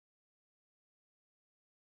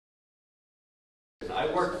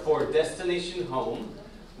I work for Destination Home.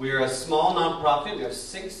 We are a small nonprofit. We have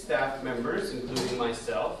 6 staff members, including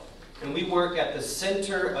myself. And we work at the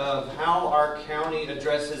center of how our county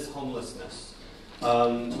addresses homelessness.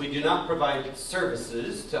 We do not provide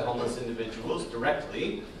services to homeless individuals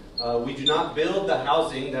directly. We do not build the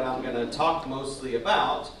housing that I'm going to talk mostly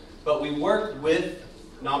about, but we work with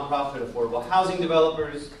nonprofit affordable housing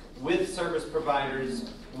developers, with service providers,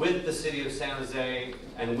 with the City of San Jose,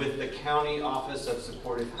 and with the County Office of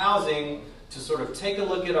Supportive Housing to sort of take a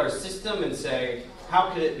look at our system and say,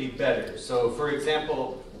 how could it be better? So, for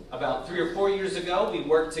example, about 3 or 4 years ago, we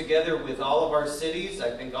worked together with all of our cities,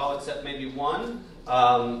 I think all except maybe one,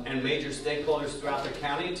 and major stakeholders throughout the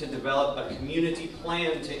county to develop a community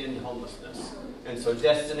plan to end homelessness. And so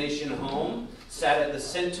Destination Home sat at the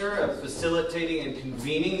center of facilitating and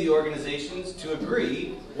convening the organizations to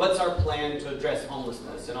agree what's our plan to address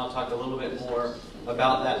homelessness. And I'll talk a little bit more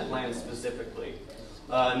about that plan specifically.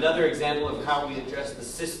 Another example of how we address the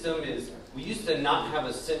system is we used to not have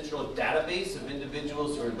a central database of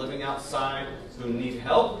individuals who are living outside who need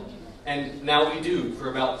help. And now we do for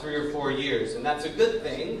about 3 or 4 years. And that's a good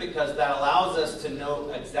thing because that allows us to know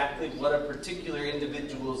exactly what a particular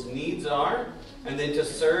individual's needs are and then to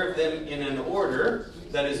serve them in an order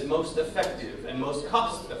that is most effective and most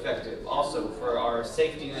cost effective also for our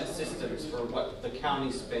safety net systems for what the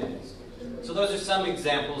county spends. So those are some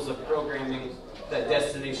examples of programming that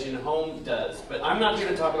Destination Home does. But I'm not here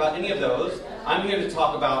to talk about any of those. I'm here to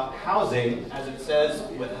talk about housing, as it says,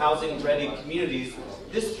 with Housing Ready Communities.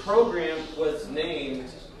 This program was named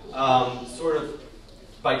sort of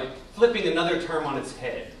by flipping another term on its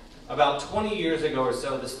head. About 20 years ago or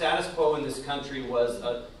so, the status quo in this country was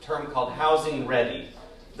a term called housing ready.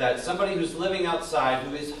 That somebody who's living outside,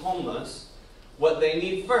 who is homeless, what they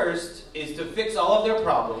need first is to fix all of their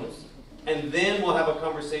problems, and then we'll have a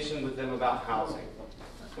conversation with them about housing.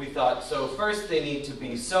 We thought, so first they need to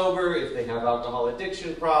be sober if they have alcohol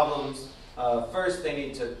addiction problems. First, they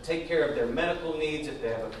need to take care of their medical needs if they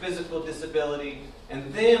have a physical disability,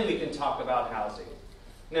 and then we can talk about housing.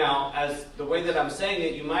 Now, as the way that I'm saying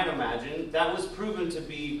it, you might imagine, that was proven to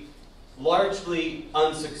be largely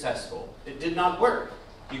unsuccessful. It did not work.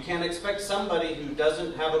 You can't expect somebody who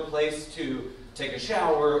doesn't have a place to take a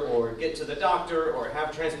shower or get to the doctor or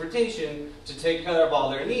have transportation to take care of all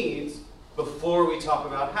their needs before we talk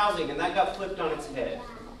about housing, and that got flipped on its head.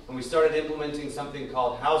 And we started implementing something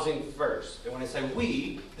called Housing First. And when I say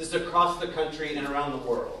we, this is across the country and around the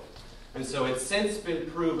world. And so it's since been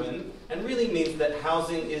proven and really means that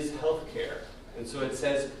housing is healthcare. And so it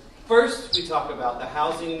says, first we talk about the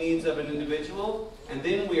housing needs of an individual, and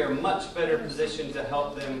then we are much better positioned to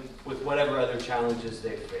help them with whatever other challenges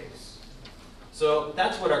they face. So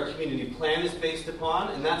that's what our community plan is based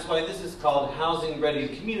upon, and that's why this is called Housing Ready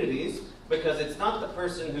Communities, because it's not the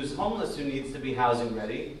person who's homeless who needs to be housing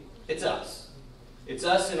ready, it's us. It's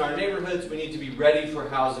us in our neighborhoods. We need to be ready for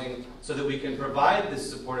housing so that we can provide this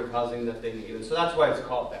supportive housing that they need. And so that's why it's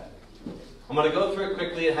called that. I'm going to go through it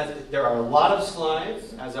quickly. There are a lot of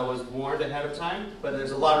slides, as I was warned ahead of time, but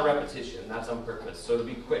there's a lot of repetition. That's on purpose, so to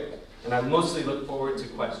be quick. And I mostly look forward to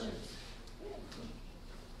questions.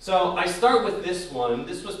 So I start with this one.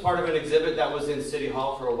 This was part of an exhibit that was in City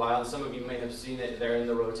Hall for a while, and some of you may have seen it there in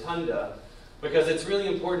the rotunda, because it's really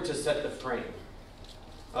important to set the frame.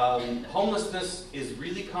 Homelessness is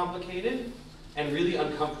really complicated and really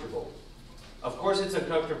uncomfortable. Of course it's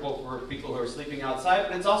uncomfortable for people who are sleeping outside,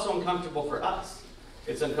 but it's also uncomfortable for us.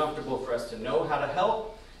 It's uncomfortable for us to know how to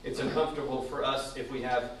help. It's uncomfortable for us if we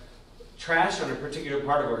have trash on a particular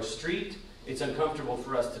part of our street. It's uncomfortable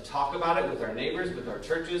for us to talk about it with our neighbors, with our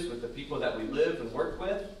churches, with the people that we live and work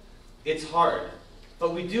with. It's hard.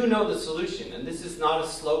 But we do know the solution, and this is not a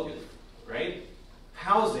slogan, right?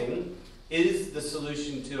 Housing is the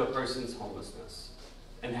solution to a person's homelessness.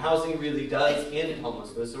 And housing really does end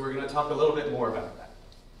homelessness, so we're going to talk a little bit more about that.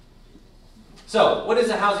 So, what is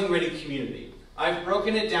a housing-ready community? I've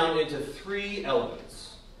broken it down into 3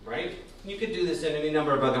 elements, right? You could do this in any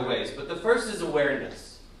number of other ways, but the first is awareness.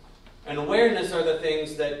 And awareness are the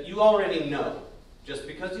things that you already know, just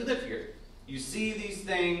because you live here. You see these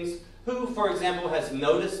things. Who, for example, has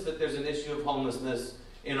noticed that there's an issue of homelessness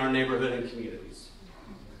in our neighborhood and communities?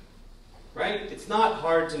 Right? It's not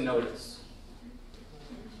hard to notice.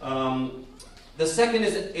 The second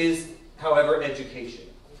is, however, education.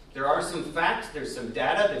 There are some facts, there's some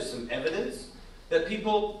data, there's some evidence that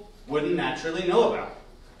people wouldn't naturally know about.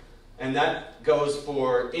 And that goes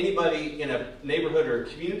for anybody in a neighborhood or a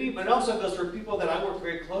community, but it also goes for people that I work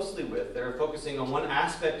very closely with that are focusing on one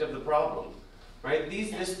aspect of the problem. Right?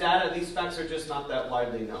 This data, these facts are just not that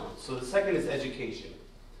widely known. So the second is education.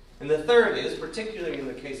 And the third is, particularly in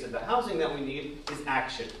the case of the housing that we need, is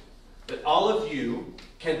action. That all of you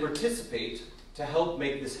can participate to help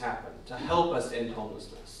make this happen, to help us end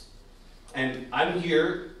homelessness. And I'm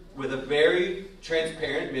here with a very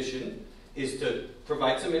transparent mission, is to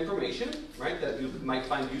provide some information, right, that you might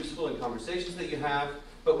find useful in conversations that you have,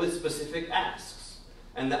 but with specific asks.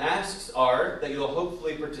 And the asks are that you'll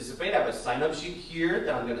hopefully participate. I have a sign-up sheet here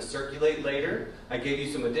that I'm going to circulate later. I gave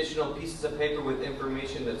you some additional pieces of paper with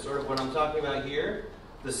information that's sort of what I'm talking about here.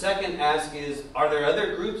 The second ask is, are there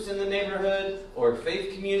other groups in the neighborhood, or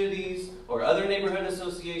faith communities, or other neighborhood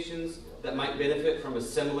associations that might benefit from a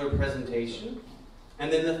similar presentation?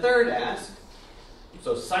 And then the third ask,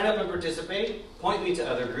 so sign up and participate, point me to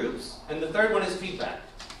other groups. And the third one is feedback.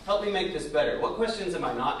 Help me make this better. What questions am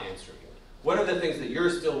I not answering? What are the things that you're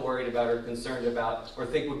still worried about or concerned about or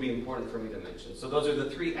think would be important for me to mention? So those are the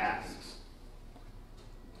three asks.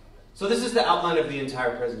 So this is the outline of the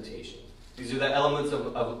entire presentation. These are the elements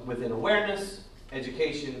of within awareness,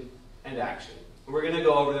 education, and action. We're going to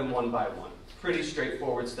go over them one by one. Pretty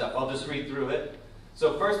straightforward stuff. I'll just read through it.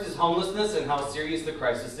 So first is homelessness and how serious the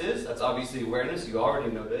crisis is. That's obviously awareness. You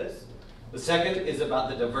already know this. The second is about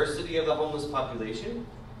the diversity of the homeless population.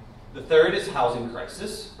 The third is housing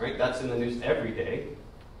crisis, right? That's in the news every day.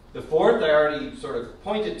 The fourth, I already sort of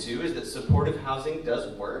pointed to, is that supportive housing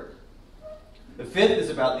does work. The fifth is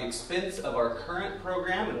about the expense of our current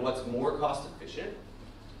program and what's more cost efficient.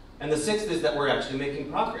 And the sixth is that we're actually making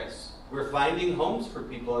progress. We're finding homes for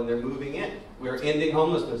people and they're moving in. We're ending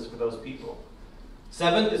homelessness for those people.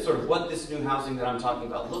 Seventh is sort of what this new housing that I'm talking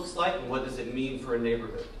about looks like and what does it mean for a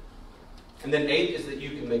neighborhood. And then eighth is that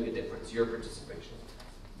you can make a difference, your participation.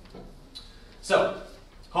 So,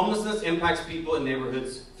 homelessness impacts people in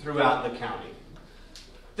neighborhoods throughout the county.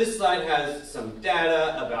 This slide has some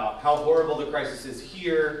data about how horrible the crisis is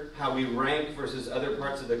here, how we rank versus other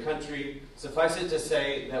parts of the country. Suffice it to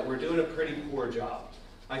say that we're doing a pretty poor job.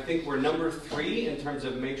 I think we're number 3 in terms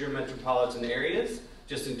of major metropolitan areas,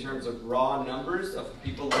 just in terms of raw numbers of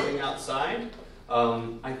people living outside.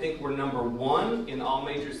 I think we're number 1 in all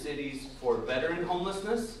major cities for veteran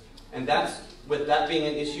homelessness, and that's with that being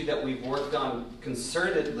an issue that we've worked on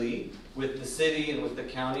concertedly with the city and with the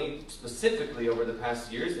county specifically over the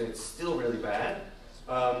past years, and it's still really bad.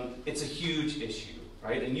 It's a huge issue,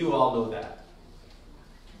 right? And you all know that.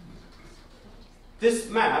 This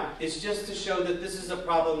map is just to show that this is a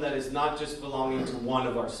problem that is not just belonging to one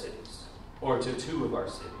of our cities or to 2 of our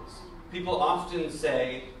cities. People often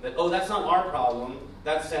say that, oh, that's not our problem,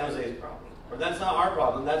 that's San Jose's problem. Or that's not our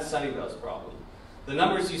problem, that's Sunnyvale's problem. The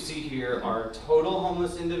numbers you see here are total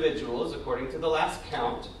homeless individuals, according to the last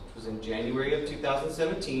count, which was in January of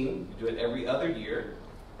 2017. We do it every other year.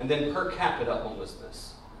 And then per capita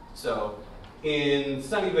homelessness. So in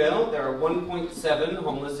Sunnyvale, there are 1.7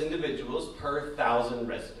 homeless individuals per 1,000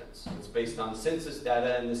 residents. It's based on census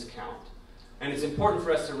data in this count. And it's important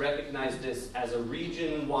for us to recognize this as a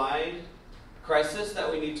region-wide crisis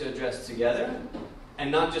that we need to address together,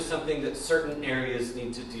 and not just something that certain areas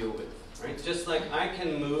need to deal with. Right? Just like I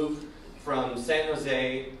can move from San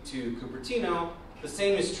Jose to Cupertino, the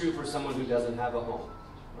same is true for someone who doesn't have a home.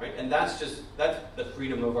 Right? And that's the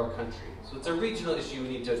freedom of our country. So it's a regional issue we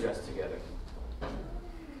need to address together.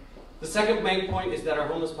 The second main point is that our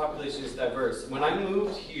homeless population is diverse. When I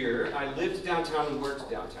moved here, I lived downtown and worked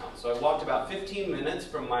downtown. So I walked about 15 minutes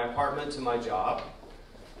from my apartment to my job.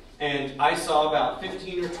 And I saw about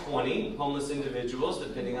 15 or 20 homeless individuals,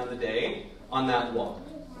 depending on the day, on that walk.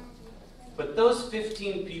 But those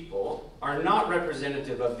 15 people are not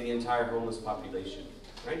representative of the entire homeless population.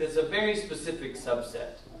 Right? It's a very specific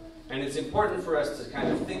subset. And it's important for us to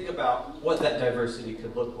kind of think about what that diversity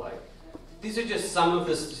could look like. These are just some of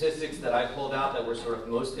the statistics that I pulled out that were sort of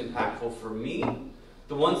most impactful for me.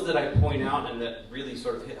 The ones that I point out and that really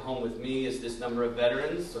sort of hit home with me is this number of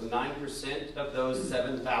veterans. So 9% of those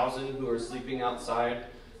 7,000 who are sleeping outside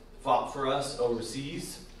fought for us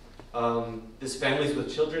overseas. This families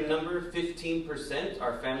with children number, 15%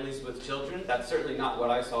 are families with children. That's certainly not what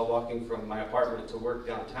I saw walking from my apartment to work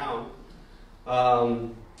downtown.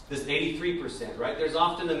 This 83%, right? There's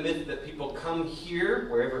often a myth that people come here,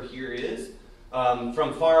 wherever here is,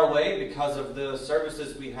 from far away because of the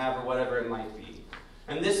services we have or whatever it might be.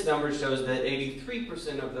 And this number shows that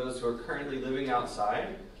 83% of those who are currently living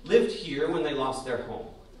outside lived here when they lost their home.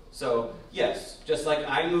 So yes, just like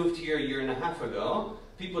I moved here a year and a half ago,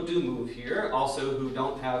 people do move here also who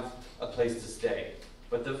don't have a place to stay.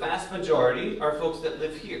 But the vast majority are folks that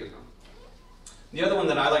live here. The other one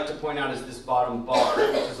that I like to point out is this bottom bar,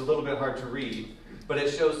 which is a little bit hard to read, but it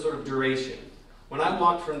shows sort of duration. When I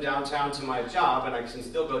walk from downtown to my job, and I can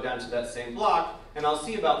still go down to that same block, and I'll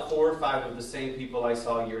see about 4 or 5 of the same people I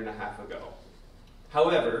saw a year and a half ago.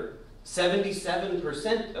 However,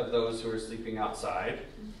 77% of those who are sleeping outside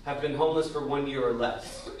have been homeless for 1 year or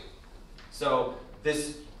less. So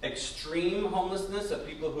this extreme homelessness of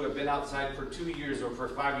people who have been outside for 2 years or for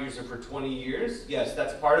 5 years or for 20 years, yes,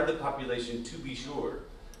 that's part of the population to be sure,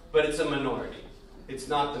 but it's a minority. It's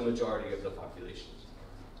not the majority of the population.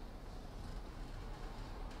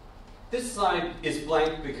 This slide is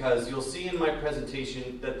blank because you'll see in my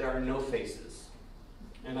presentation that there are no faces.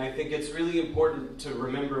 And I think it's really important to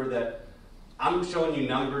remember that I'm showing you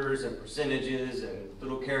numbers and percentages and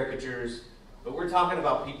little caricatures, but we're talking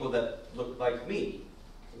about people that look like me,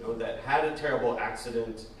 you know, that had a terrible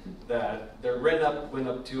accident, that their rent went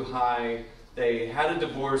up too high, they had a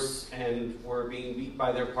divorce and were being beat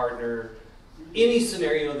by their partner. Any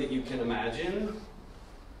scenario that you can imagine,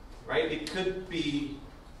 right? It could be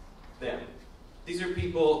them. These are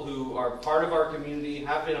people who are part of our community,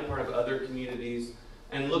 have been a part of other communities,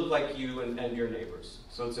 and look like you and your neighbors.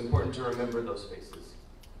 So it's important to remember those faces.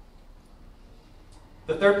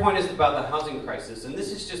 The third point is about the housing crisis, and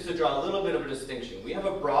this is just to draw a little bit of a distinction. We have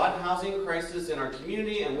a broad housing crisis in our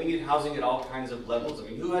community, and we need housing at all kinds of levels. I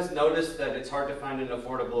mean, who has noticed that it's hard to find an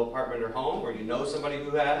affordable apartment or home, or you know somebody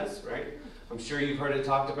who has, right? I'm sure you've heard it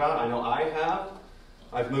talked about. I know I have.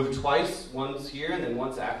 I've moved twice, once here and then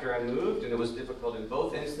once after I moved, and it was difficult in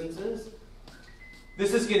both instances.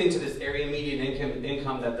 This is getting to this area median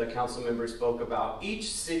income that the council member spoke about.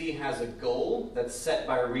 Each city has a goal that's set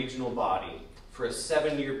by a regional body for a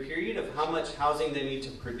 7-year period of how much housing they need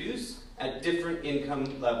to produce at different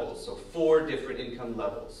income levels, so 4 different income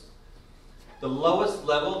levels. The lowest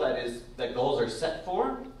level that goals are set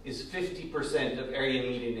for is 50% of area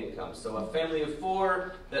median income. So a family of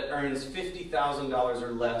 4 that earns $50,000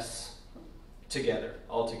 or less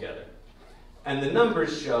altogether. And the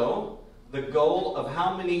numbers show the goal of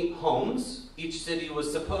how many homes each city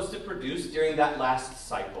was supposed to produce during that last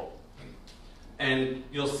cycle. And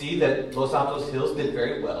you'll see that Los Altos Hills did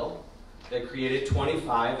very well. They created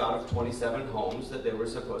 25 out of 27 homes that they were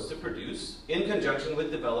supposed to produce in conjunction with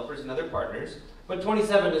developers and other partners. But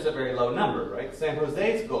 27 is a very low number, right? San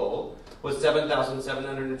Jose's goal was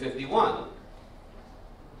 7,751.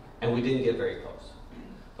 And we didn't get very close.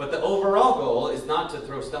 But the overall goal is not to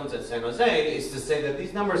throw stones at San Jose, it's to say that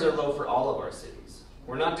these numbers are low for all of our cities.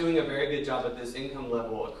 We're not doing a very good job at this income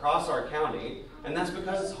level across our county, and that's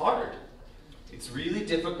because it's hard. It's really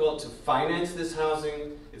difficult to finance this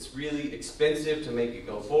housing. It's really expensive to make it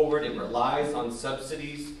go forward. It relies on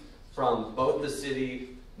subsidies from both the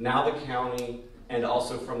city, now the county, and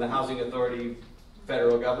also from the Housing Authority,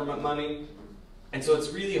 federal government money. And so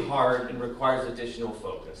it's really hard and requires additional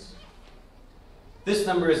focus. This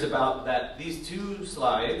number is about that, these 2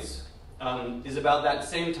 slides is about that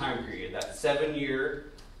same time period, that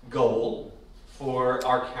 7-year goal for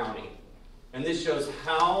our county. And this shows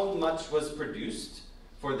how much was produced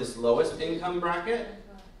for this lowest income bracket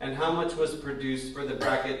and how much was produced for the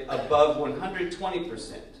bracket above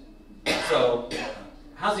 120%. So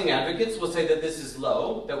housing advocates will say that this is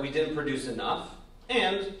low, that we didn't produce enough,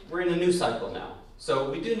 and we're in a new cycle now.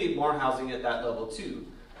 So we do need more housing at that level too.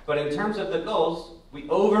 But in terms of the goals, we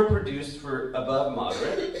overproduced for above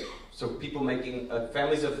moderate, so people making,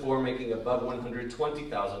 families of 4 making above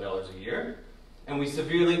 $120,000 a year, and we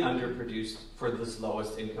severely underproduced for this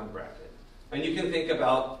lowest income bracket. And you can think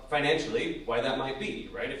about financially why that might be,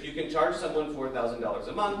 right? If you can charge someone $4,000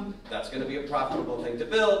 a month, that's going to be a profitable thing to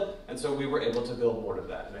build, and so we were able to build more of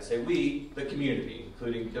that. And I say we, the community,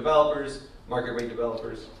 including developers, market rate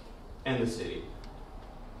developers, and the city.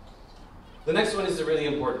 The next one is a really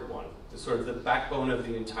important one. It's sort of the backbone of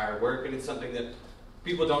the entire work, and it's something that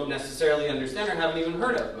people don't necessarily understand or haven't even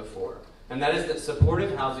heard of before. And that is that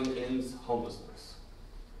supportive housing ends homelessness.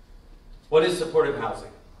 What is supportive housing?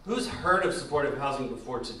 Who's heard of supportive housing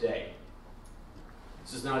before today?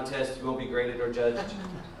 This is not a test, you won't be graded or judged.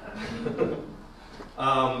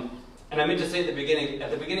 And I meant to say at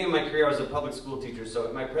the beginning of my career I was a public school teacher, so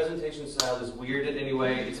if my presentation style is weird in any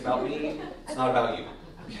way, it's about me, it's not about you.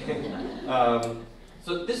 Okay?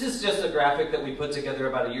 So this is just a graphic that we put together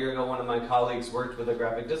about a year ago. One of my colleagues worked with a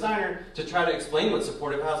graphic designer to try to explain what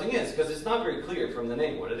supportive housing is, because it's not very clear from the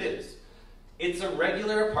name what it is. It's a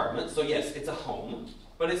regular apartment, so yes, it's a home,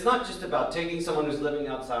 but it's not just about taking someone who's living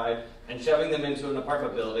outside and shoving them into an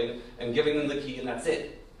apartment building and giving them the key and that's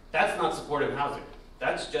it. That's not supportive housing.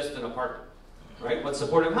 That's just an apartment, right? What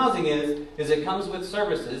supportive housing is it comes with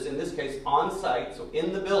services, in this case on site, so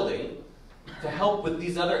in the building, to help with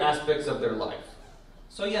these other aspects of their life.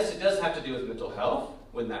 So yes, it does have to do with mental health,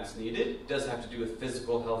 when that's needed. It does have to do with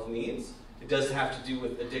physical health needs. It does have to do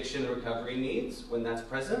with addiction recovery needs when that's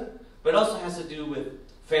present. But it also has to do with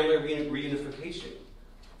family reunification.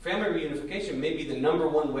 Family reunification may be the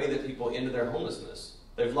 #1 way that people end their homelessness.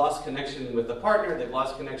 They've lost connection with a partner, they've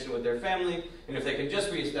lost connection with their family, and if they can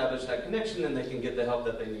just reestablish that connection, then they can get the help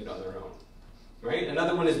that they need on their own. Right?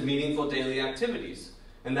 Another one is meaningful daily activities.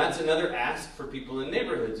 And that's another ask for people in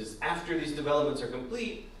neighborhoods, is after these developments are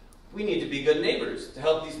complete, we need to be good neighbors to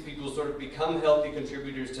help these people sort of become healthy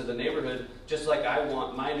contributors to the neighborhood, just like I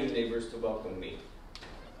want my new neighbors to welcome me.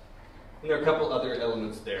 And there are a couple other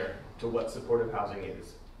elements there to what supportive housing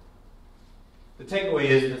is. The takeaway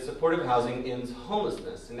is that supportive housing ends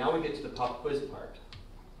homelessness. And now we get to the pop quiz part.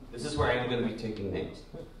 This is where I am going to be taking names.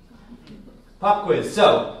 Pop quiz.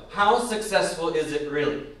 So, how successful is it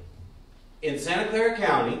really? In Santa Clara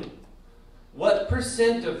County, what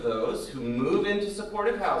percent of those who move into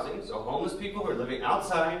supportive housing, so homeless people who are living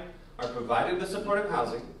outside, are provided with supportive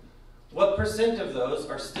housing, what percent of those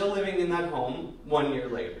are still living in that home 1 year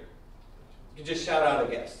later? You can just shout out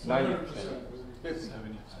a guess. 90%.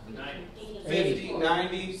 50,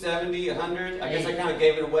 90, 70, 100. I guess I kind of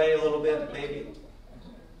gave it away a little bit, maybe.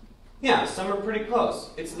 Yeah, some are pretty close.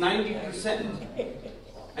 It's 90%.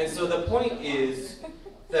 And so the point is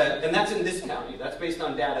that, and that's in this county, that's based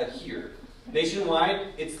on data here. Nationwide,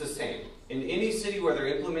 it's the same. In any city where they're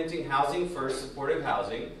implementing housing first, supportive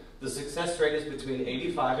housing, the success rate is between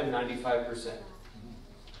 85 and 95%.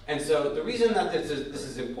 And so the reason that this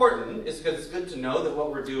is important is because it's good to know that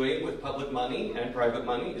what we're doing with public money and private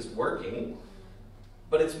money is working.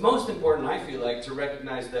 But it's most important, I feel like, to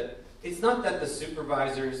recognize that it's not that the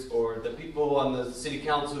supervisors or the people on the city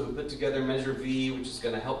council who put together Measure V, which is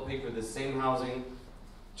going to help pay for the same housing,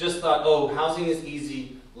 just thought, oh, housing is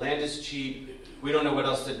easy, land is cheap, we don't know what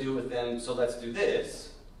else to do with them, so let's do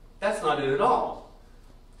this. That's not it at all.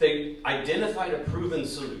 They identified a proven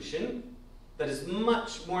solution that is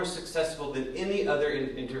much more successful than any other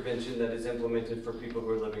intervention that is implemented for people who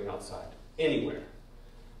are living outside, anywhere.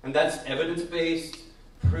 And that's evidence-based,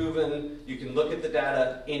 proven, you can look at the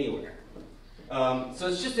data anywhere. So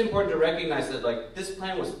it's just important to recognize that this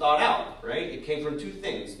plan was thought out, right? It came from two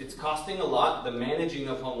things. It's costing a lot, the managing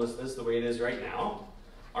of homelessness the way it is right now,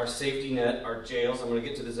 our safety net, our jails, I'm going to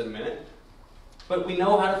get to this in a minute, but we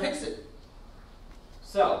know how to fix it.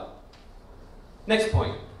 So, next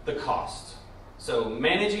point, the cost. So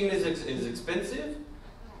managing is expensive,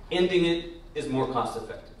 ending it is more cost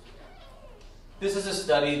effective. This is a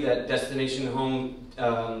study that Destination Home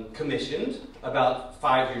commissioned about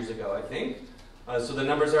 5 years ago, I think. So the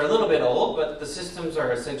numbers are a little bit old, but the systems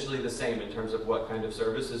are essentially the same in terms of what kind of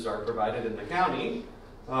services are provided in the county.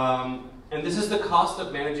 And this is the cost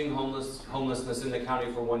of managing homelessness in the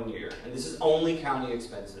county for 1 year. And this is only county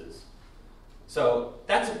expenses. So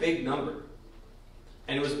that's a big number.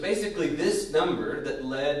 And it was basically this number that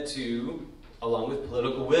led to, along with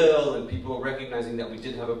political will and people recognizing that we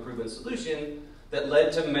did have a proven solution, that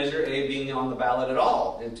led to Measure A being on the ballot at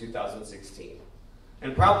all in 2016.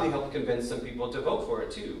 And probably helped convince some people to vote for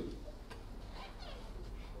it too.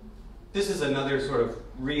 This is another sort of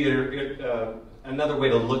another way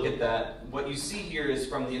to look at that. What you see here is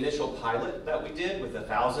from the initial pilot that we did with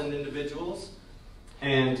 1,000 individuals.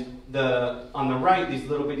 And on the right, these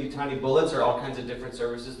little bitty tiny bullets are all kinds of different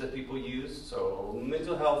services that people use. So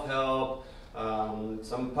mental health help,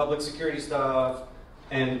 some public security stuff,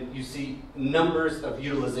 and you see numbers of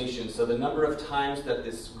utilization. So the number of times that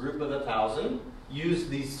this group of 1,000 used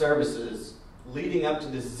these services leading up to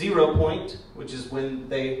this 0 point, which is when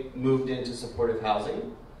they moved into supportive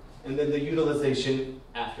housing, and then the utilization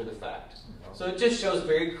after the fact. So it just shows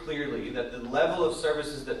very clearly that the level of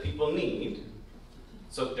services that people need.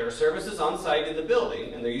 So there are services on site in the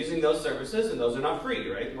building, and they're using those services, and those are not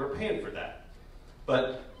free, right? We're paying for that.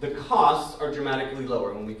 But the costs are dramatically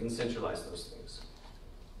lower when we can centralize those things.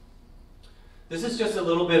 This is just a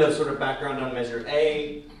little bit of sort of background on Measure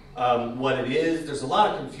A, what it is. There's a lot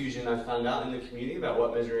of confusion I've found out in the community about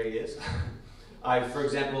what Measure A is. I, for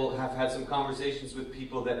example, have had some conversations with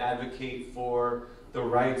people that advocate for the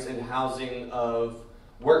rights and housing of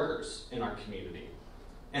workers in our community.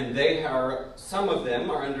 And some of them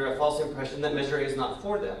are under a false impression that Measure A is not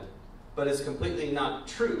for them, but it's completely not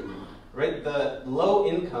true, right? The low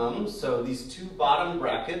income, so these two bottom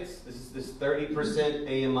brackets, this is this 30%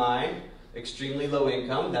 AMI, extremely low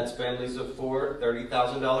income, that's families of four,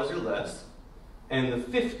 $30,000 or less, and the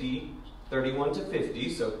 50, 31 to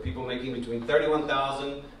 50, so people making between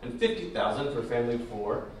 $31,000 and $50,000 for family of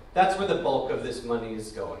four, that's where the bulk of this money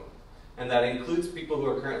is going. And that includes people who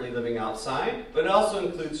are currently living outside, but it also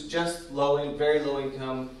includes just very low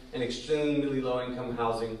income and extremely low-income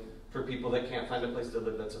housing for people that can't find a place to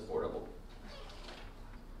live that's affordable.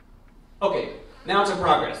 Okay, now to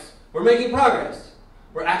progress. We're making progress.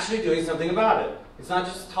 We're actually doing something about it. It's not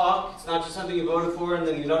just talk, it's not just something you voted for and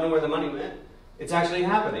then you don't know where the money went. It's actually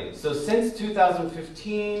happening. So since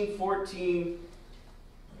 2015, 14,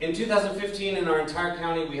 in 2015 in our entire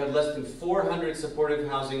county we had less than 400 supportive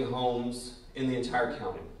housing homes in the entire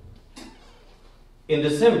county. In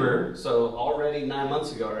December, so already 9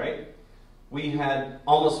 months ago, right, we had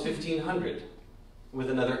almost 1,500 with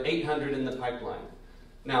another 800 in the pipeline.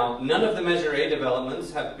 Now, none of the Measure A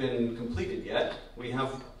developments have been completed yet. We have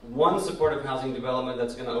one supportive housing development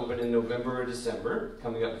that's going to open in November or December,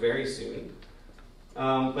 coming up very soon.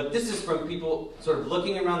 But this is from people sort of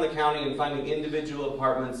looking around the county and finding individual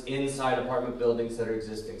apartments inside apartment buildings that are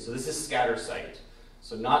existing. So this is scatter site.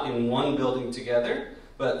 So not in one building together,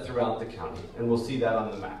 but throughout the county. And we'll see that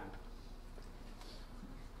on the map.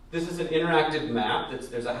 This is an interactive map.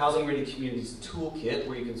 There's a Housing Ready Communities toolkit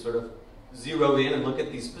where you can sort of zero in and look at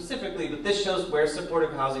these specifically, but this shows where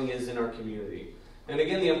supportive housing is in our community. And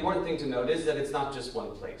again, the important thing to note is that it's not just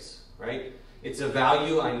one place, right? It's a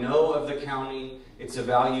value I know of the county, it's a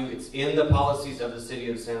value, it's in the policies of the city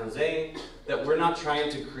of San Jose, that we're not trying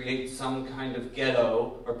to create some kind of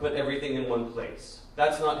ghetto or put everything in one place.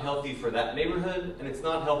 That's not healthy for that neighborhood, and it's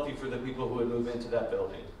not healthy for the people who would move into that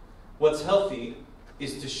building. What's healthy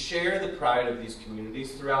is to share the pride of these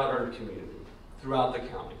communities throughout our community, throughout the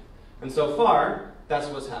county. And so far, that's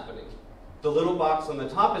what's happening. The little box on the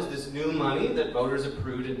top is this new money that voters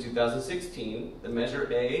approved in 2016, the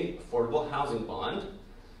Measure A Affordable Housing Bond.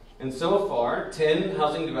 And so far, 10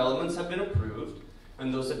 housing developments have been approved,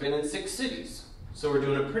 and those have been in 6 cities. So we're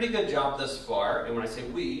doing a pretty good job thus far, and when I say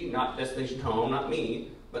we, not Destination Home, not me,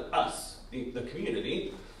 but us, the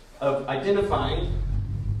community, of identifying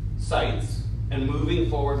sites and moving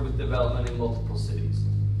forward with development in multiple cities.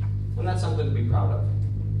 And that's something to be proud of.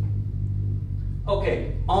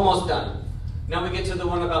 Okay, almost done. Now we get to the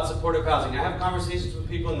one about supportive housing. I have conversations with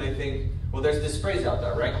people and they think, well, there's this phrase out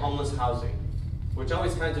there, right? Homeless housing, which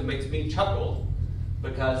always kind of makes me chuckle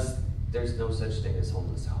because there's no such thing as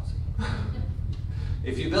homeless housing.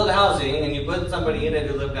 If you build housing and you put somebody in it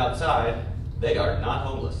who lived outside, they are not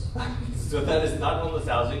homeless. So that is not homeless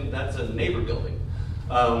housing, that's a neighbor building.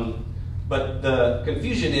 But the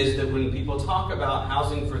confusion is that when people talk about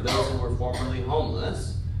housing for those who were formerly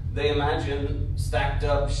homeless, they imagine stacked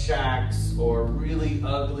up shacks or really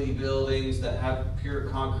ugly buildings that have pure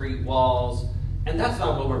concrete walls, and that's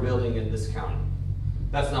not what we're building in this county.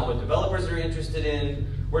 That's not what developers are interested in.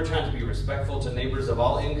 We're trying to be respectful to neighbors of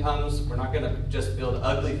all incomes. We're not going to just build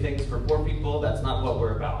ugly things for poor people. That's not what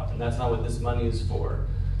we're about, and that's not what this money is for.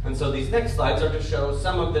 And so these next slides are to show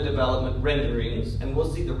some of the development renderings, and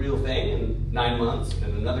we'll see the real thing in 9 months,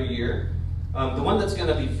 in another year. The one that's going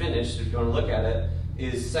to be finished, if you want to look at it,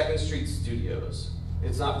 is 2nd Street Studios.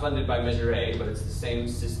 It's not funded by Measure A, but it's the same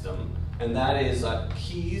system. And that is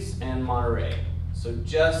Keys and Monterey. So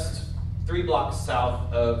just 3 blocks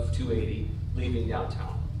south of 280, leaving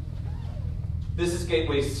downtown. This is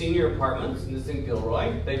Gateway Senior Apartments, and this is in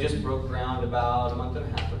Gilroy. They just broke ground about a month and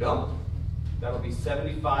a half ago. That'll be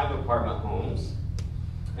 75 apartment homes.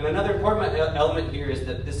 And another important element here is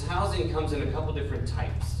that this housing comes in a couple different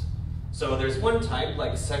types. So there's one type,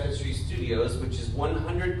 like 2nd Street Studios, which is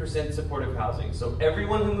 100% supportive housing. So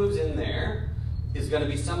everyone who moves in there is going to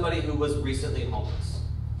be somebody who was recently homeless.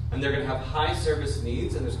 And they're going to have high service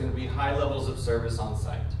needs, and there's going to be high levels of service on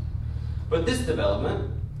site. But this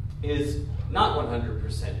development is not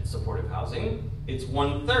 100% supportive housing. It's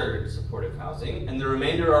 1/3 supportive housing, and the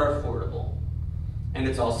remainder are affordable. And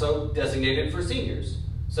it's also designated for seniors.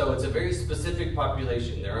 So it's a very specific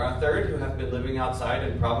population. There are 1/3 who have been living outside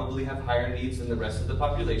and probably have higher needs than the rest of the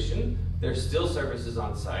population. There's still services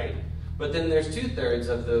on site. But then there's 2/3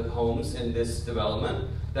 of the homes in this development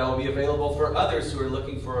that will be available for others who are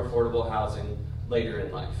looking for affordable housing later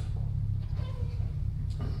in life.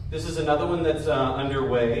 This is another one that's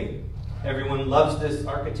underway. Everyone loves this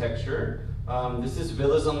architecture. This is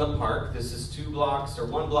Villas on the Park. This is 2 blocks or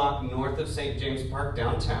 1 block north of St. James Park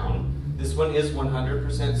downtown. This one is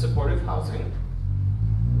 100% supportive housing.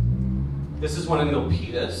 This is one in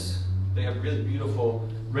Milpitas. They have really beautiful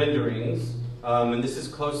renderings. And this is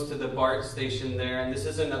close to the BART station there. And this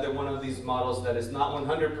is another one of these models that is not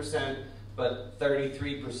 100%, but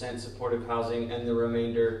 33% supportive housing and the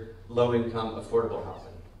remainder low-income affordable housing.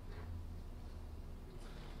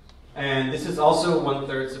 And this is also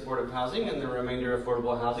 1/3 supportive housing and the remainder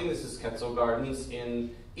affordable housing. This is Quetzal Gardens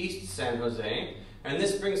in East San Jose. And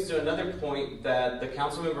this brings to another point that the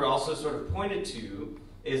council member also sort of pointed to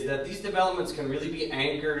is that these developments can really be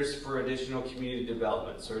anchors for additional community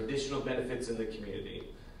developments or additional benefits in the community.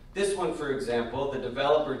 This one, for example, the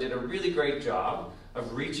developer did a really great job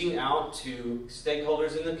of reaching out to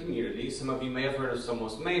stakeholders in the community. Some of you may have heard of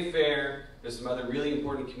Somos Mayfair. There's some other really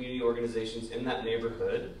important community organizations in that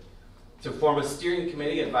neighborhood, to form a steering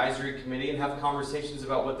committee, advisory committee, and have conversations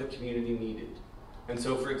about what the community needed. And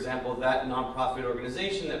so, for example, that nonprofit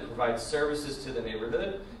organization that provides services to the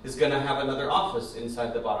neighborhood is going to have another office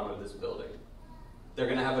inside the bottom of this building. They're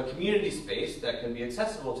going to have a community space that can be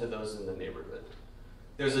accessible to those in the neighborhood.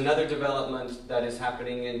 There's another development that is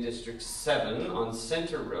happening in District 7 on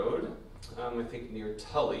Center Road, I think near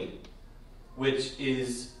Tully, which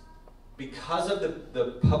is, because of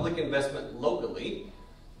the public investment locally,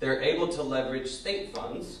 they're able to leverage state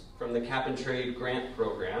funds from the Cap and Trade grant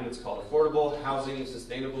program. It's called Affordable Housing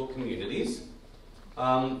Sustainable Communities.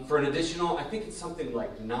 For an additional, I think it's something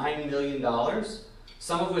like $9 million,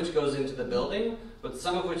 some of which goes into the building, but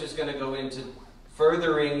some of which is going to go into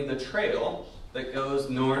furthering the trail that goes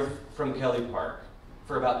north from Kelly Park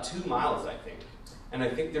for about 2 miles, I think. And I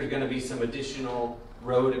think there's going to be some additional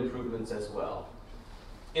road improvements as well.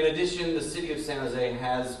 In addition, the city of San Jose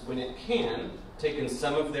has, when it can, taken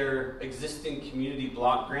some of their existing community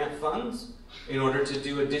block grant funds in order to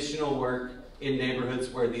do additional work in neighborhoods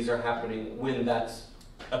where these are happening when that's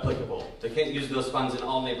applicable. They can't use those funds in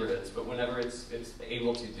all neighborhoods, but whenever it's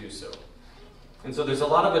able to do so. And so there's a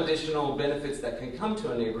lot of additional benefits that can come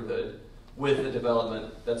to a neighborhood with a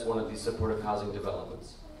development that's one of these supportive housing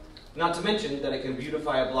developments. Not to mention that it can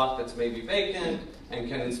beautify a block that's maybe vacant and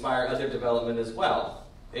can inspire other development as well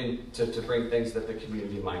to bring things that the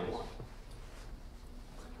community might want.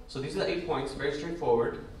 So these are the 8 points, very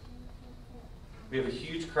straightforward. We have a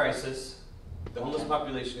huge crisis. The homeless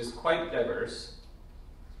population is quite diverse.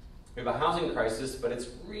 We have a housing crisis, but it's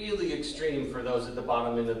really extreme for those at the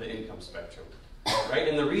bottom end of the income spectrum, right?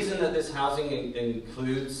 And the reason that this housing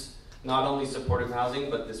includes not only supportive housing,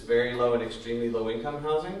 but this very low and extremely low income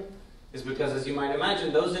housing, is because, as you might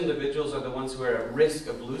imagine, those individuals are the ones who are at risk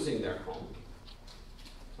of losing their home,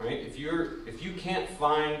 right? If you can't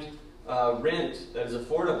find rent that is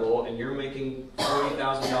affordable and you're making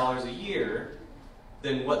 $40,000 a year,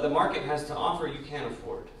 then what the market has to offer you can't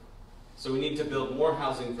afford. So we need to build more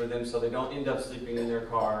housing for them so they don't end up sleeping in their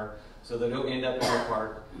car, so they don't end up in their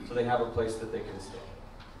park, so they have a place that they can stay.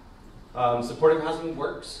 Supportive housing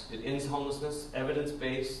works. It ends homelessness,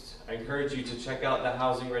 evidence-based. I encourage you to check out the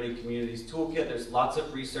Housing Ready Communities Toolkit. There's lots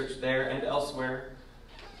of research there and elsewhere.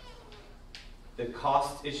 The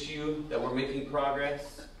cost issue, that we're making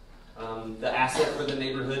progress, the asset for the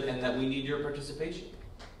neighborhood, and that we need your participation.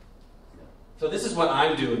 So this is what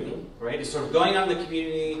I'm doing, right? Is sort of going out in the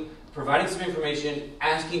community, providing some information,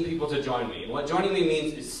 asking people to join me. And what joining me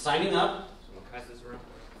means is signing up. So I'm going to pass this around.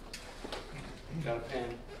 Got a pen.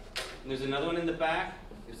 And there's another one in the back.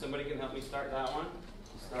 If somebody can help me start that one.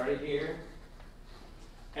 Start it here.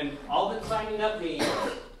 And all that signing up means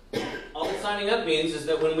is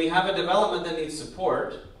that when we have a development that needs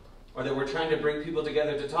support, or that we're trying to bring people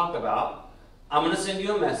together to talk about, I'm going to send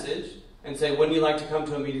you a message and say, when you like to come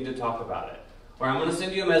to a meeting to talk about it. Or I'm going to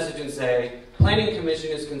send you a message and say, Planning Commission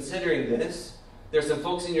is considering this. There's some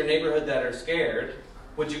folks in your neighborhood that are scared.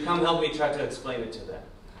 Would you come help me try to explain it to them?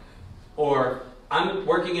 Or, I'm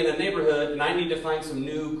working in a neighborhood and I need to find some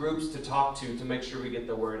new groups to talk to make sure we get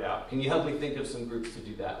the word out. Can you help me think of some groups to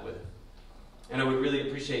do that with? And I would really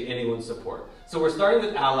appreciate anyone's support. So we're starting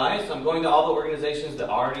with allies. So I'm going to all the organizations that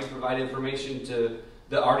already provide information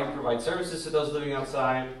that already provide services to those living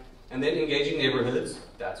outside, and then engaging neighborhoods.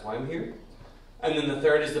 That's why I'm here. And then the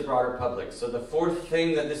third is the broader public. So the fourth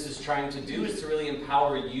thing that this is trying to do is to really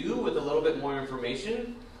empower you with a little bit more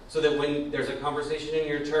information, so that when there's a conversation in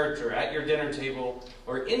your church or at your dinner table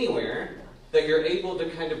or anywhere, that you're able to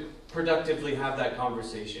kind of productively have that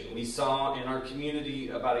conversation. We saw in our community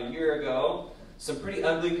about a year ago some pretty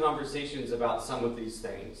ugly conversations about some of these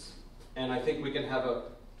things. And I think we can have a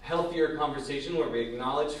healthier conversation where we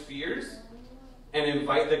acknowledge fears and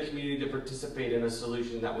invite the community to participate in a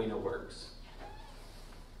solution that we know works.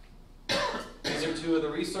 These are two of the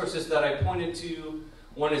resources that I pointed to.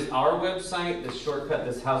 One is our website, the shortcut,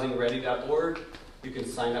 this housingready.org. You can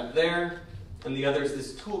sign up there. And the other is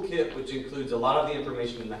this toolkit, which includes a lot of the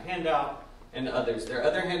information in the handout and others. There are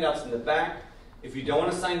other handouts in the back. If you don't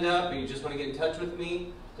want to sign up and you just want to get in touch with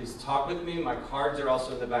me, please talk with me. My cards are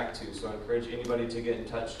also in the back too, so I encourage anybody to get in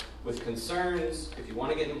touch with concerns. If you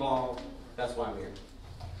want to get involved, that's why I'm here.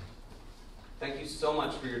 Thank you so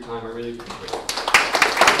much for your time. I really appreciate it.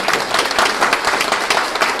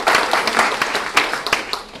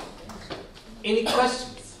 Any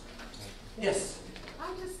questions? Yes?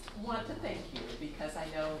 I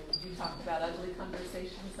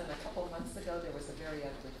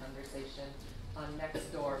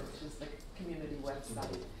which is the community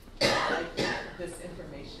website. Like this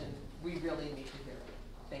information, we really need to hear it.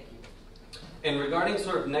 Thank you. And regarding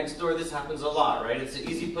sort of next door, this happens a lot, right? It's an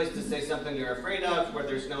easy place to say something you're afraid of, where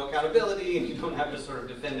there's no accountability and you don't have to sort of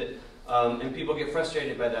defend it. And people get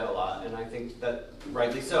frustrated by that a lot, and I think that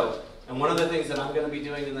rightly so. And one of the things that I'm going to be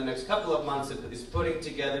doing in the next couple of months is putting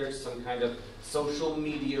together some kind of social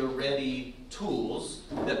media ready tools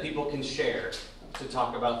that people can share to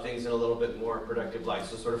talk about things in a little bit more productive light.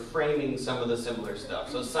 So sort of framing some of the similar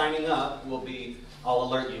stuff. So signing up will be, I'll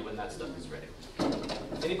alert you when that stuff is ready.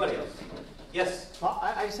 Anybody else? Yes?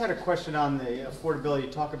 I just had a question on the affordability.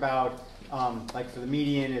 You talk about, like for the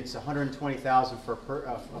median, it's $120,000 for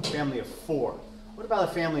a family of 4. What about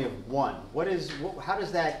a family of 1? How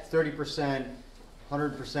does that 30%,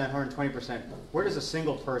 100%, 120%, where does a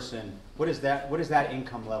single person, what does that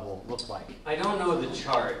income level look like? I don't know the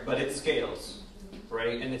chart, but it scales,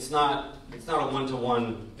 right? And it's not a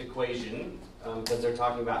one-to-one equation because they're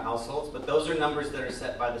talking about households, but those are numbers that are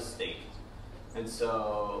set by the state. And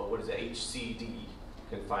so, what is it, HCD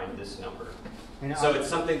can find this number. And so it's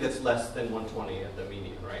something that's less than 120 at the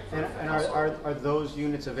median, right? And are those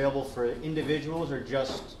units available for individuals or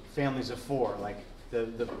just families of 4? Like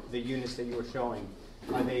the units that you were showing,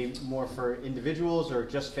 are they more for individuals or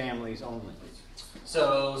just families only?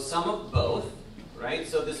 So some of both, right?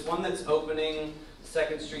 So this one that's opening,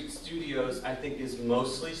 2nd Street Studios, I think is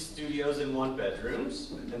mostly studios in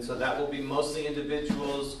 1-bedrooms. And so that will be mostly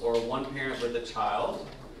individuals or one parent with a child.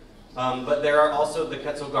 But there are also, the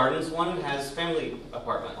Quetzal Gardens one has family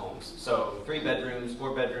apartment homes. So 3 bedrooms,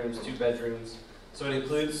 4 bedrooms, 2 bedrooms. So it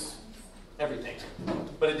includes everything.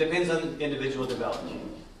 But it depends on individual development.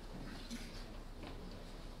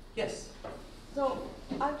 Yes? So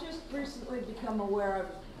I've just recently become aware of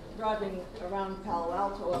driving around Palo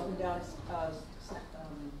Alto up and down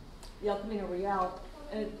the El Camino Real,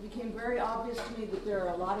 and it became very obvious to me that there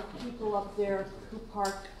are a lot of people up there who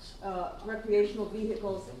park recreational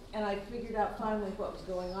vehicles, and I figured out finally what was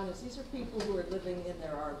going on is these are people who are living in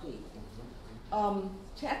their RV.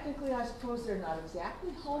 Technically, I suppose they're not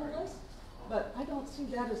exactly homeless, but I don't see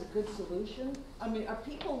that as a good solution. I mean, are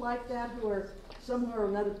people like that who are somewhere or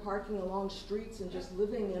another parking along streets and just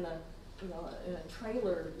living in a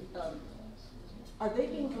trailer? Are they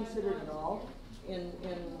being considered at all in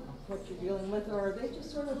what you're dealing with, or are they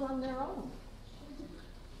just sort of on their own?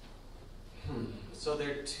 So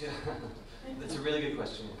that's a really good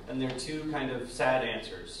question. And there are 2 kind of sad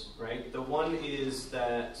answers, right? The one is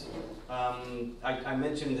that I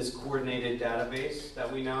mentioned this coordinated database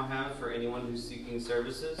that we now have for anyone who's seeking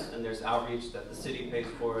services, and there's outreach that the city pays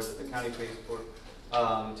for, that the county pays for,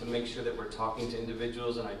 to make sure that we're talking to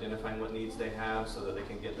individuals and identifying what needs they have so that they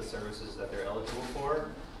can get the services that they're eligible for.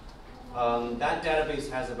 That database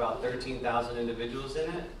has about 13,000 individuals in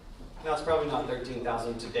it. Now, it's probably not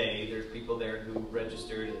 13,000 today. There's people there who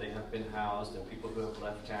registered and they have been housed and people who have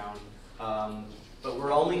left town. But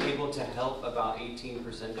we're only able to help about 18%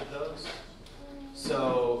 of those.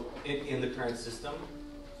 So, in the current system,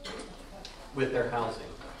 with their housing.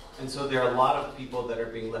 And so there are a lot of people that are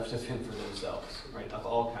being left to fend for themselves, right, of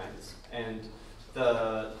all kinds. And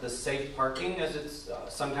the safe parking, as it's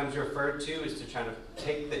sometimes referred to, is to try to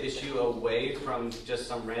take the issue away from just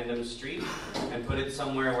some random street and put it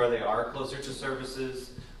somewhere where they are closer to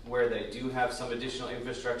services, where they do have some additional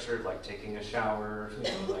infrastructure, like taking a shower,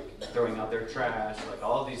 like throwing out their trash, like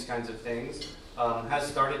all of these kinds of things, has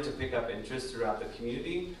started to pick up interest throughout the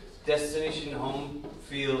community. Destination Home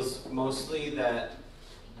feels mostly that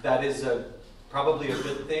is probably a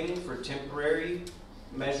good thing for temporary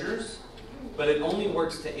measures, but it only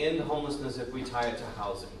works to end homelessness if we tie it to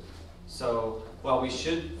housing. So while we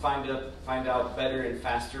should find out better and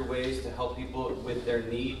faster ways to help people with their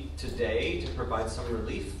need today to provide some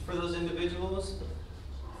relief for those individuals,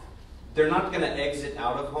 they're not going to exit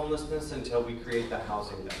out of homelessness until we create the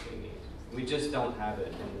housing that we need. We just don't have it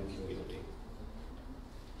in the community.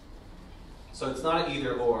 So it's not an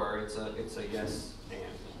either or, it's a yes and.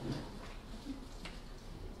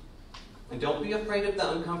 And don't be afraid of the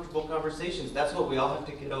uncomfortable conversations. That's what we all have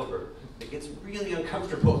to get over. It gets really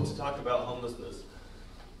uncomfortable to talk about homelessness.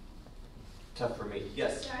 Tough for me.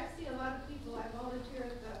 Yes? Yeah, I see a lot of people. I volunteer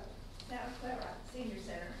at the Santa Clara Senior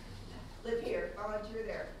Center. Live here, volunteer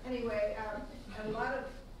there. Anyway, and a lot of,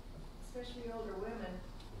 especially older women,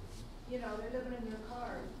 you know, they're living in their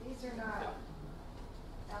cars. These are not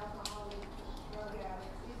alcoholics, drug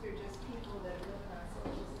addicts. These are just people that are living on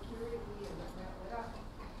Social Security and whatnot.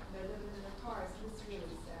 They're living in their cars. It's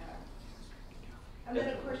really sad. And then,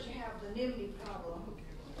 of course, you have the NIMBY problem.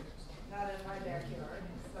 Not in my backyard.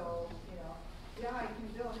 So, you know, yeah, I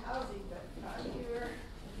can build housing, but not here.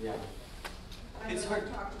 Yeah. I It's know hard.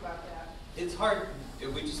 we talked about that. It's hard.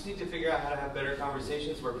 We just need to figure out how to have better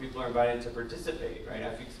conversations where people are invited to participate, right?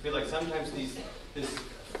 I feel like sometimes this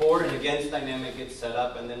for and against dynamic gets set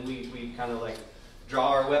up, and then we kind of like draw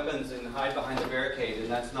our weapons and hide behind the barricade, and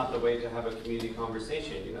that's not the way to have a community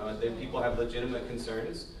conversation. You know, and then people have legitimate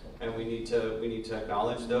concerns, and we need to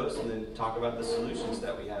acknowledge those, and then talk about the solutions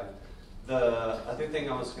that we have. The other thing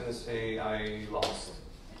I was going to say, I lost.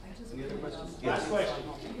 Any other questions? Last question.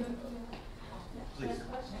 Please.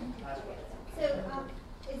 So,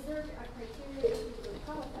 is there a criteria that people would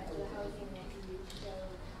qualify for the housing that you show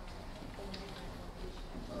in the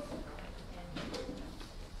different locations?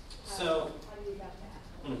 So, How do you about that?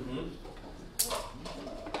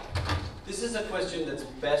 This is a question that's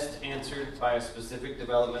best answered by a specific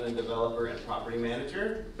development and developer and property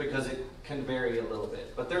manager because it can vary a little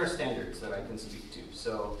bit. But there are standards that I can speak to.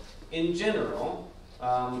 So, in general,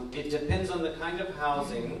 it depends on the kind of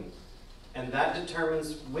housing, and that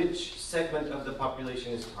determines which segment of the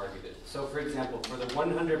population is targeted. So for example, for the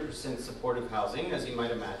 100% supportive housing, as you might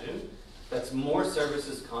imagine, that's more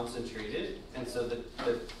services concentrated, and so the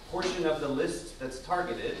portion of the list that's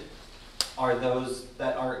targeted are those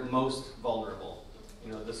that are most vulnerable.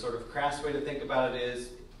 You know, the sort of crass way to think about it is,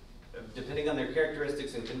 depending on their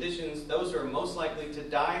characteristics and conditions, those who are most likely to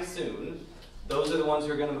die soon, those are the ones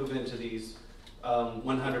who are going to move into these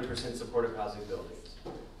 100% supportive housing buildings.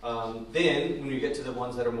 Then, when you get to the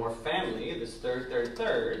ones that are more family, this third,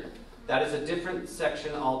 that is a different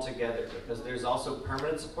section altogether because there's also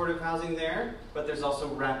permanent supportive housing there, but there's also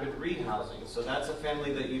rapid rehousing. So that's a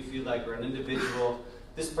family that you feel like, or an individual,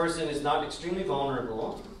 this person is not extremely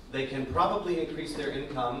vulnerable. They can probably increase their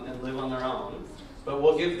income and live on their own, but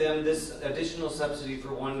we'll give them this additional subsidy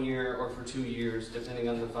for 1 year or for 2 years, depending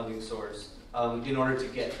on the funding source, in order to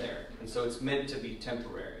get there. And so it's meant to be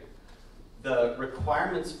temporary. The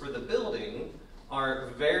requirements for the building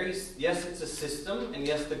are yes, it's a system, and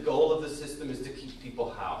yes, the goal of the system is to keep people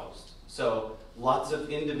housed. So lots of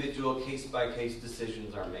individual case-by-case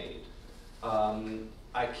decisions are made.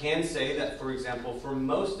 I can say that, for example, for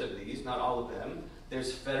most of these, not all of them,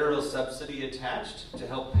 there's federal subsidy attached to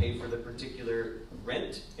help pay for the particular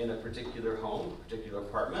rent in a particular home, particular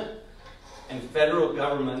apartment, and federal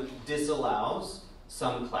government disallows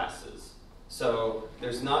some classes. So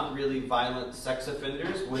there's not really violent sex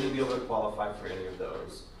offenders, wouldn't be able to qualify for any of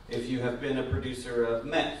those. If you have been a producer of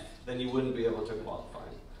meth, then you wouldn't be able to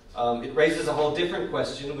qualify. It raises a whole different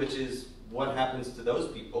question, which is what happens to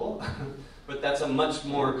those people? But that's a much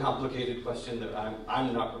more complicated question that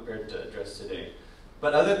I'm not prepared to address today.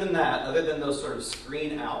 But other than that, other than those sort of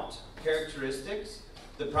screen out characteristics,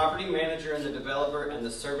 the property manager and the developer and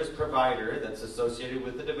the service provider that's associated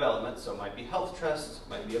with the development, so it might be Health Trust,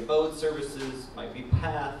 might be Abode Services, might be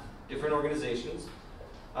PATH, different organizations,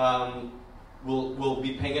 will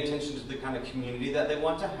be paying attention to the kind of community that they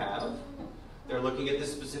want to have. They're looking at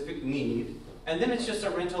this specific need, and then it's just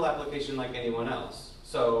a rental application like anyone else.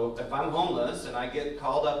 So if I'm homeless and I get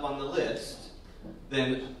called up on the list,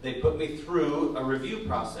 then they put me through a review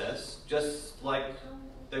process, just like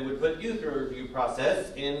they would put you through a review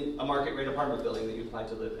process in a market rate apartment building that you apply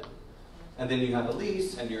to live in. And then you have a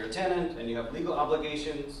lease, and you're a tenant, and you have legal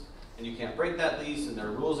obligations, and you can't break that lease, and there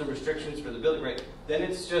are rules and restrictions for the building rate. Then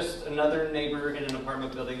it's just another neighbor in an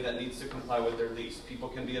apartment building that needs to comply with their lease. People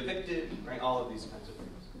can be evicted, right? All of these kinds of things.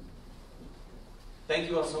 Thank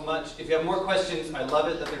you all so much. If you have more questions, I love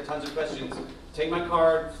it that there are tons of questions. Take my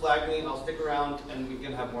card, flag me, I'll stick around, and we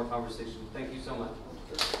can have more conversation. Thank you so much.